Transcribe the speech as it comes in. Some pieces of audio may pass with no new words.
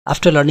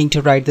After learning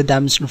to write the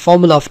dimensional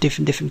formula of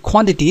different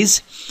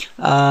quantities,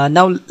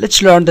 now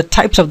let's learn the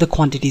types of the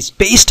quantities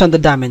based on the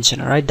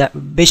dimension. All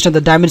right, based on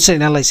the dimension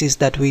analysis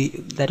that we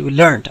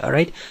learned. All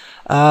right,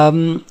 I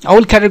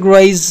will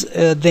categorize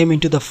them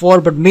into the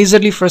four, but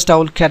majorly first I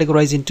will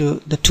categorize into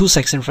the two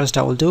sections. First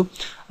I will do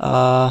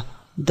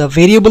the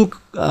variable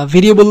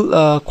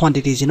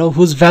quantities,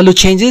 whose value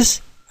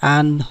changes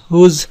and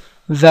whose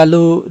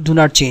value do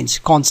not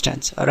change,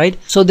 constants. All right,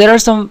 so there are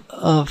some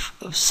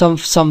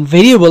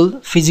variable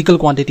physical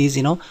quantities,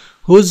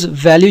 whose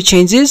value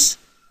changes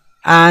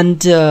and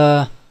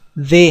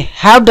they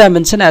have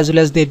dimension as well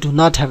as they do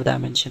not have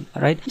dimension.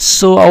 All right,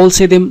 so I will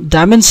say them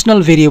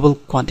dimensional variable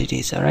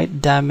quantities. All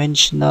right,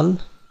 dimensional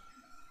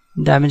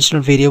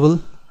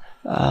variable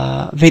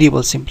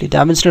variables, simply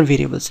dimensional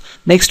variables.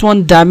 Next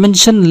one,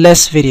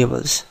 dimensionless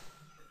variables.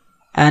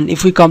 And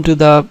if we come to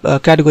the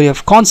category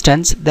of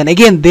constants, then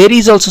again there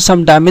is also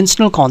some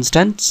dimensional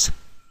constants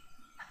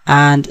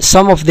and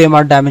some of them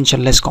are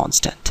dimensionless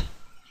constant.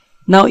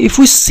 Now if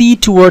we see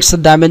towards the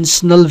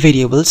dimensional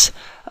variables,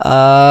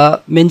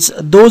 means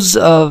those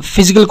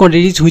physical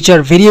quantities which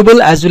are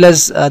variable as well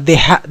as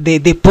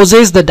they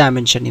possess the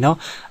dimension,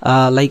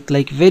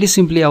 like very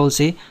simply I will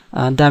say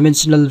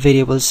dimensional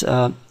variables,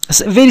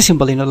 very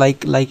simple,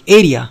 like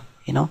area,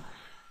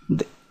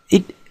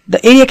 the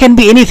area can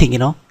be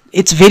anything,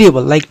 it's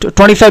variable, like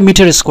 25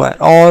 meters square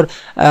or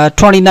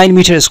 29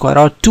 meters square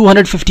or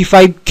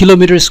 255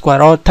 kilometers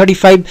square or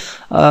 35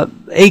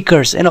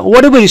 acres,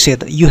 whatever you say,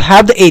 you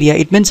have the area.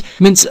 It means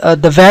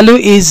the value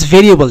is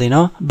variable,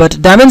 but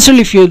dimensionally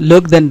if you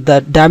look, then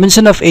the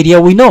dimension of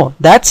area we know,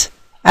 that's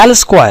L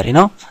square,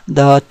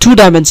 the 2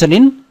 dimension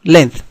in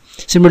length.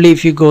 Similarly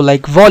if you go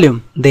like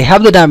volume, they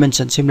have the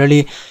dimension.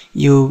 Similarly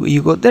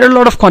you go, there are a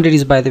lot of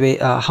quantities, by the way.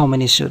 How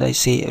many should I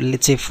say?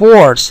 Let's say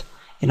force,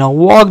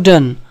 work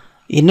done,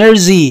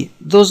 energy,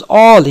 those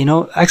all,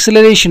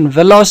 acceleration,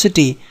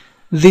 velocity,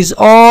 these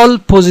all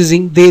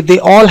possessing, they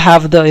all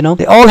have the,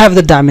 they all have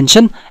the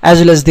dimension as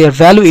well as their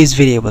value is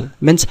variable.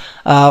 Means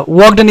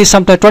work done is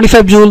sometimes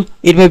 25 joule,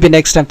 it may be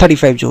next time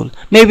 35 joule,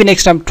 maybe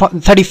next time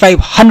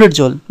 3500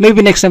 joule,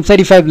 maybe next time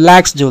 35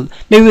 lakhs joule,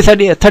 maybe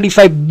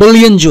 35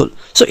 billion joule.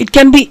 So it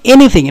can be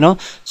anything,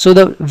 so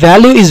the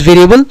value is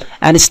variable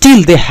and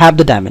still they have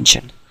the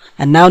dimension.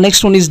 And now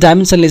next one is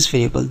dimensionless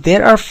variable.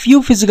 There are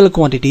few physical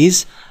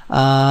quantities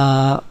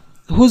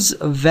whose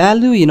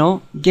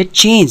value get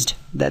changed,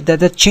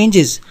 that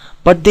changes,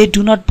 but they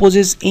do not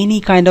possess any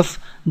kind of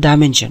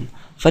dimension.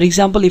 For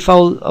example, if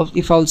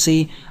I'll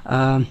say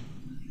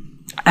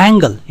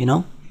angle,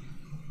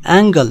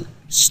 angle,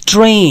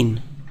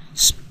 strain,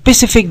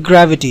 specific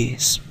gravity,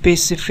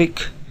 these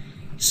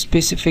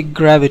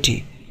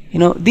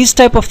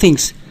type of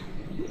things,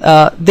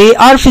 they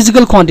are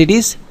physical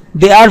quantities,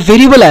 they are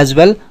variable as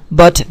well,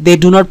 but they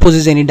do not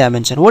possess any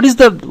dimension. What is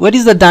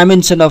the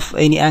dimension of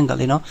any angle?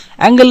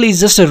 Angle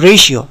is just a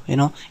ratio,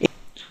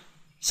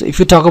 so if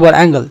you talk about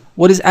angle,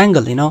 what is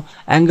angle?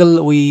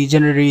 Angle we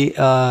generally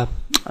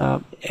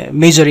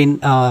measure in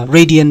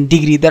radian,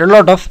 degree. There are a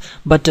lot of,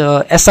 but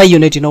SI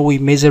unit, we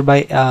measure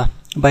by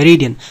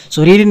radian.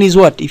 So radian is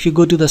what? If you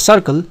go to the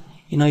circle,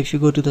 if you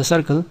go to the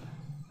circle,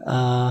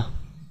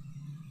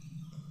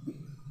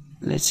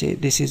 let's say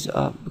this is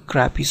a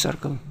crappy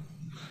circle,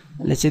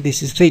 let's say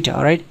this is theta,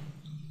 all right,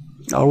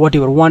 or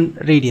whatever, 1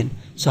 radian.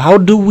 So how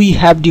do we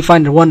have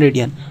defined 1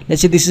 radian?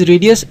 Let's say this is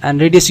radius and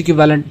radius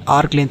equivalent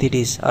arc length it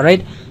is, all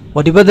right.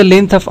 Whatever the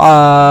length of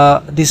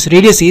this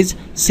radius is,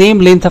 same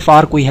length of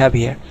arc we have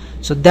here.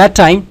 So that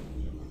time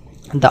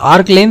the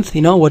arc length,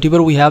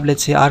 whatever we have,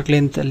 let's say arc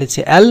length, let's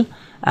say L,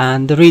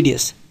 and the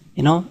radius,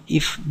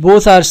 if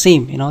both are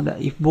same,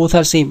 if both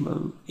are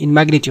same in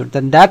magnitude,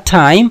 then that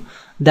time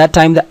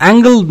the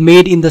angle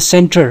made in the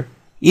center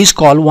is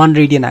called 1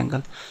 radian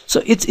angle.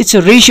 So it's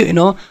a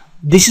ratio,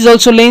 this is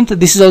also length,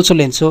 this is also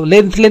length, so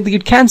length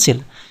get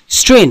cancel.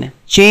 Strain,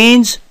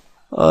 change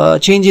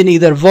in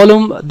either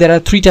volume. There are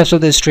 3 types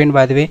of the strain,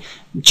 by the way.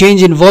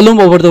 Change in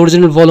volume over the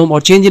original volume, or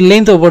change in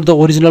length over the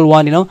original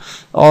one,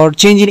 or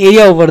change in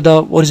area over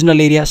the original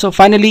area. So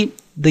finally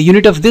the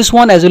unit of this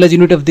one as well as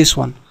unit of this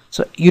one,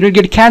 so unit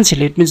get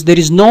cancelled. It means there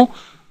is no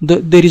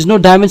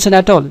dimension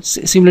at all.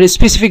 Similarly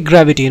specific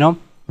gravity,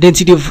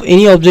 density of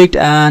any object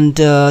and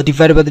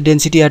divided by the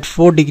density at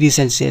 4 degrees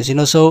Celsius,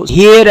 so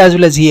here as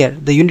well as here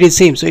the unit is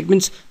same, so it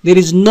means there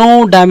is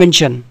no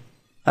dimension.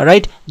 All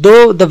right,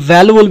 though the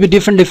value will be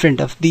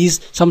different of these.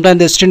 Sometimes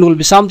the strain will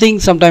be something,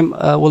 sometimes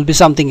will be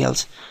something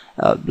else.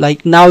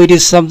 Like now it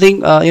is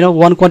something,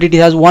 one quantity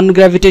has one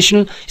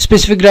gravitational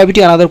specific gravity,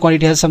 another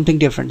quantity has something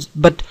different,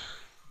 but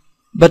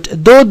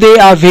though they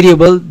are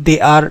variable, they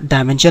are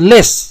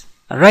dimensionless.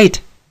 All right.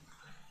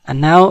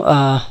 And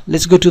now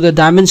let's go to the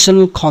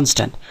dimensional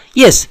constant.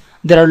 Yes,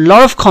 there are a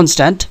lot of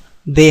constant,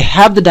 they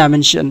have the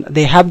dimension,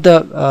 they have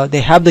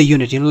the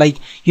unit, like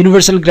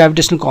universal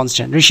gravitational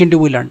constant, recently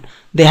we learned,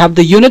 they have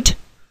the unit,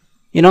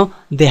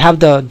 they have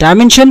the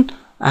dimension,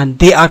 and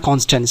they are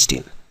constant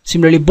still.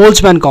 Similarly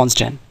Boltzmann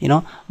constant,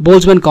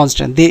 Boltzmann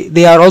constant,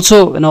 they are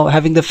also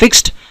having the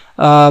fixed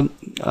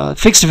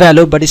fixed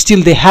value, but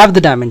still they have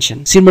the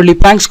dimension. Similarly,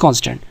 Planck's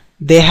constant,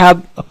 they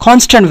have a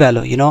constant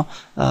value, you know,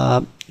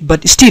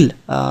 but still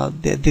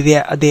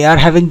they are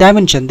having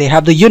dimension, they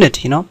have the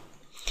unit, you know.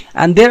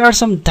 And there are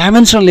some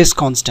dimensionless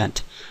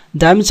constant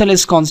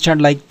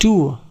like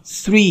 2,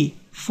 3,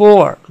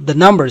 4, the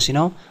numbers, you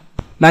know,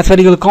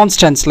 mathematical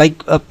constants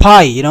like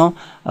pi, you know,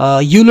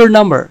 Euler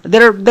number.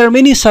 There are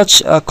many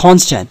such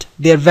constant.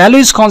 Their value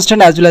is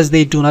constant as well as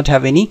they do not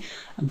have any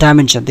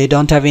dimension, they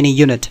don't have any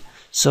unit.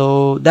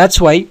 So that's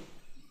why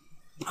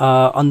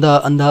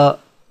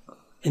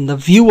in the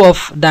view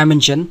of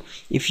dimension,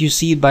 if you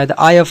see by the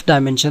eye of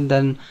dimension,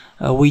 then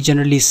we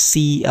generally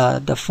see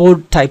the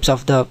four types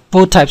of the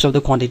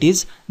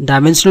quantities: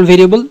 dimensional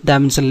variable,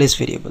 dimensionless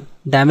variable,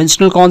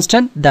 dimensional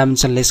constant,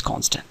 dimensionless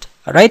constant.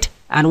 All right.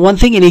 And one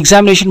thing in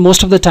examination,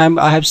 most of the time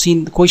I have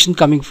seen the question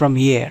coming from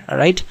here. All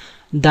right,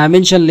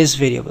 dimensionless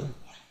variable.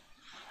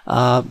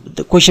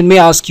 The question may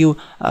ask you,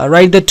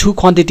 write the two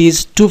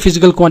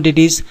physical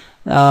quantities,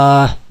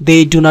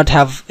 they do not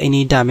have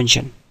any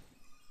dimension,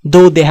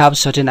 though they have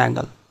certain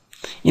angle.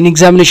 In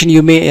examination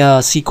you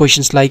may see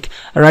questions like,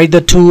 write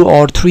the 2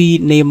 or 3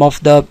 name of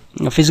the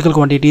physical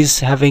quantities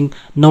having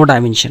no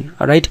dimension.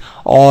 All right,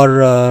 or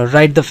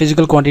write the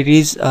physical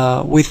quantities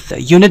with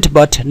unit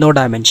but no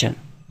dimension,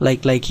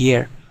 like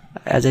here,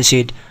 as I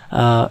said,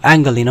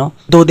 angle, you know,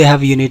 though they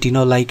have unit, you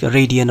know, like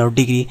radian or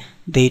degree,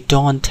 they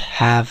don't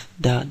have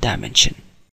the dimension.